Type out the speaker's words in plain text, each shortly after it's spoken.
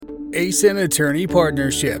ASIN Attorney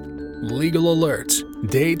Partnership. Legal alerts.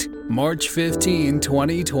 Date March 15,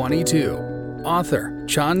 2022. Author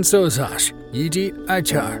Chan Sosash, Yijit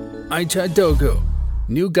Achar, Aicha Dogu.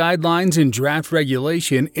 New guidelines and draft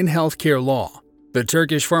regulation in healthcare law. The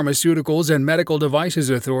Turkish Pharmaceuticals and Medical Devices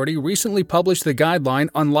Authority recently published the guideline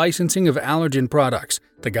on licensing of allergen products,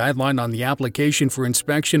 the guideline on the application for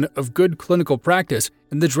inspection of good clinical practice,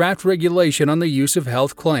 and the draft regulation on the use of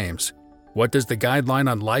health claims. What does the guideline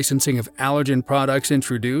on licensing of allergen products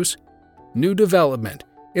introduce? New development.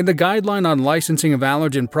 In the Guideline on Licensing of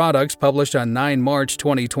Allergen Products published on 9 March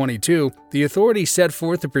 2022, the authority set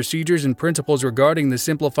forth the procedures and principles regarding the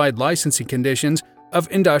simplified licensing conditions of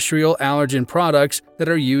industrial allergen products that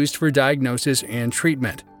are used for diagnosis and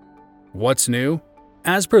treatment. What's new?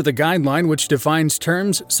 As per the guideline, which defines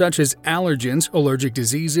terms such as allergens, allergic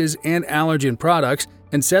diseases, and allergen products,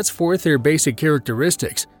 and sets forth their basic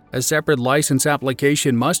characteristics, a separate license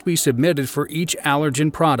application must be submitted for each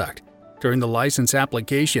allergen product. During the license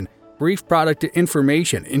application, brief product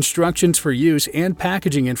information, instructions for use, and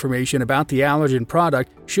packaging information about the allergen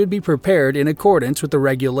product should be prepared in accordance with the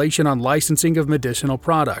Regulation on Licensing of Medicinal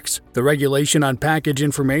Products, the Regulation on Package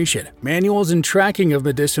Information, manuals and tracking of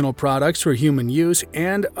medicinal products for human use,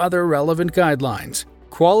 and other relevant guidelines.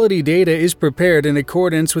 Quality data is prepared in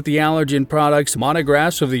accordance with the allergen products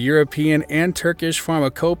monographs of the European and Turkish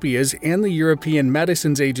Pharmacopoeias and the European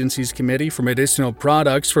Medicines Agency's Committee for Medicinal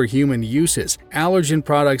Products for Human Uses, Allergen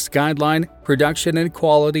Products Guideline, Production and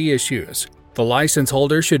Quality Issues. The license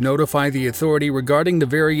holder should notify the authority regarding the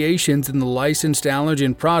variations in the licensed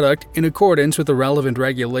allergen product in accordance with the relevant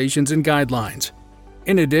regulations and guidelines.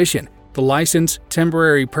 In addition, the licensed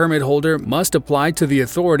temporary permit holder must apply to the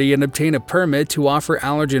authority and obtain a permit to offer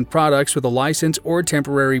allergen products with a license or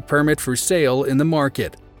temporary permit for sale in the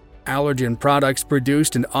market. Allergen products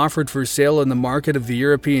produced and offered for sale in the market of the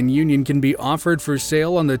European Union can be offered for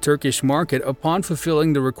sale on the Turkish market upon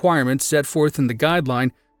fulfilling the requirements set forth in the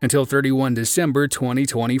guideline until 31 December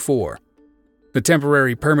 2024. The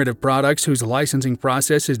temporary permit of products whose licensing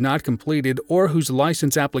process is not completed or whose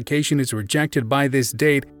license application is rejected by this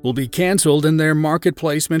date will be cancelled and their market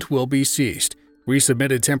placement will be ceased.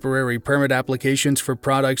 Resubmitted temporary permit applications for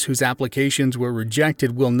products whose applications were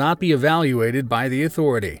rejected will not be evaluated by the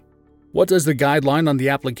authority. What does the guideline on the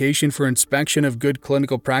application for inspection of good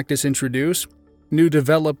clinical practice introduce? New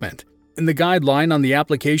development. In the guideline on the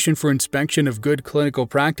application for inspection of good clinical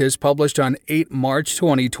practice published on 8 March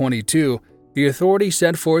 2022, the authority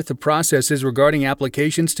set forth the processes regarding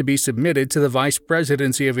applications to be submitted to the Vice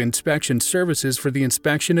Presidency of Inspection Services for the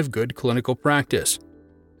inspection of good clinical practice.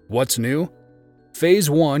 What's new? Phase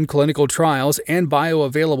 1 clinical trials and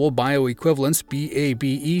bioavailable bioequivalence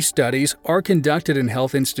 (BABE) studies are conducted in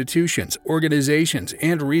health institutions, organizations,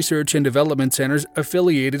 and research and development centers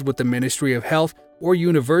affiliated with the Ministry of Health or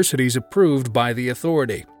universities approved by the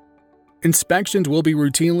authority. Inspections will be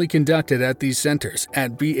routinely conducted at these centers,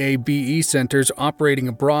 at BABE centers operating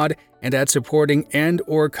abroad, and at supporting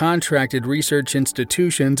and/or contracted research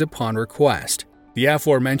institutions upon request. The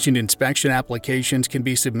aforementioned inspection applications can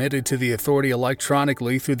be submitted to the authority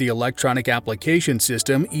electronically through the Electronic Application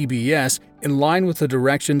System (EBS) in line with the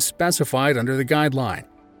directions specified under the guideline.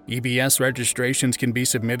 EBS registrations can be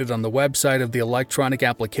submitted on the website of the Electronic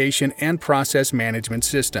Application and Process Management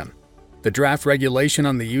System. The draft regulation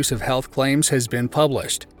on the use of health claims has been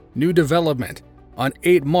published. New development. On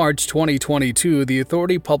 8 March 2022, the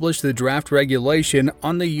authority published the draft regulation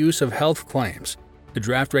on the use of health claims. The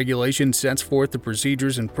draft regulation sets forth the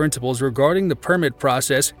procedures and principles regarding the permit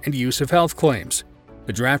process and use of health claims.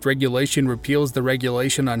 The draft regulation repeals the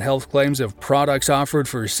regulation on health claims of products offered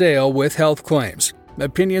for sale with health claims.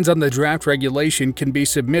 Opinions on the draft regulation can be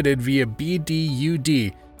submitted via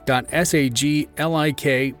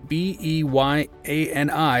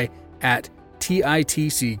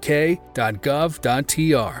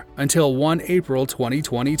bdud.sajglikbeyani@titck.gov.tr until 1 April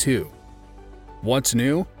 2022. What's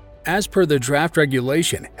new? As per the draft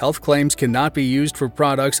regulation, health claims cannot be used for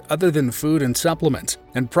products other than food and supplements,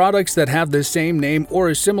 and products that have the same name or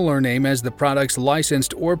a similar name as the products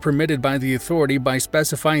licensed or permitted by the authority by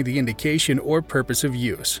specifying the indication or purpose of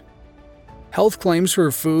use. Health claims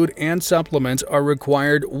for food and supplements are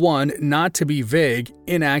required: 1. Not to be vague,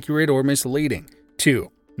 inaccurate, or misleading.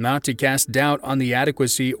 2. Not to cast doubt on the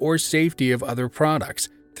adequacy or safety of other products.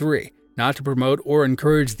 3. Not to promote or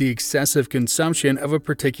encourage the excessive consumption of a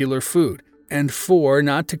particular food. And 4.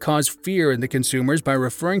 Not to cause fear in the consumers by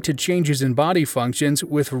referring to changes in body functions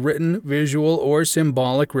with written, visual, or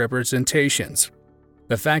symbolic representations.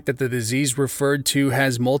 The fact that the disease referred to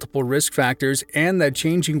has multiple risk factors and that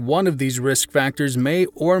changing one of these risk factors may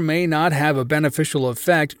or may not have a beneficial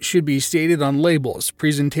effect should be stated on labels,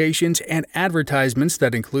 presentations, and advertisements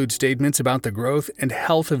that include statements about the growth and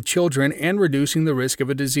health of children and reducing the risk of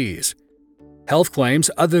a disease. Health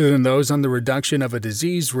claims other than those on the reduction of a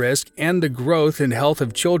disease risk and the growth and health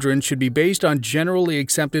of children should be based on generally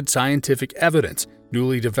accepted scientific evidence,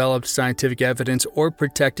 newly developed scientific evidence, or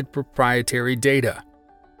protected proprietary data.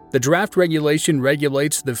 The draft regulation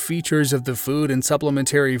regulates the features of the food and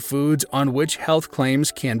supplementary foods on which health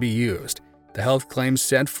claims can be used. The health claims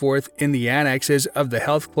set forth in the annexes of the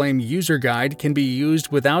Health Claim User Guide can be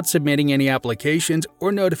used without submitting any applications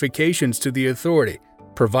or notifications to the authority,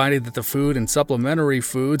 provided that the food and supplementary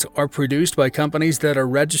foods are produced by companies that are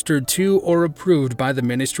registered to or approved by the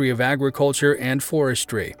Ministry of Agriculture and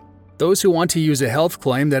Forestry. Those who want to use a health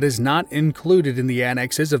claim that is not included in the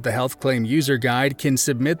annexes of the Health Claim User Guide can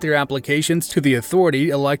submit their applications to the authority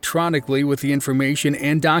electronically with the information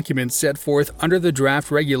and documents set forth under the draft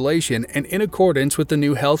regulation and in accordance with the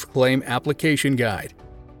new Health Claim Application Guide.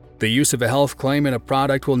 The use of a health claim in a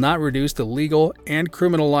product will not reduce the legal and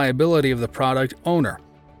criminal liability of the product owner.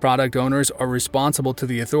 Product owners are responsible to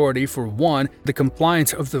the authority for 1. The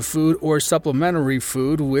compliance of the food or supplementary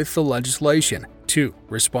food with the legislation, 2.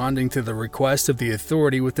 Responding to the request of the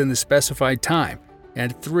authority within the specified time,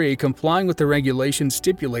 and 3. Complying with the regulations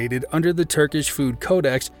stipulated under the Turkish Food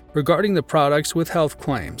Codex regarding the products with health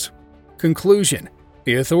claims. Conclusion: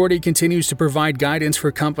 the authority continues to provide guidance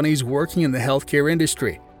for companies working in the healthcare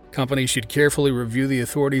industry. Companies should carefully review the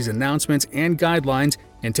authority's announcements and guidelines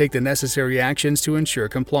and take the necessary actions to ensure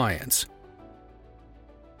compliance.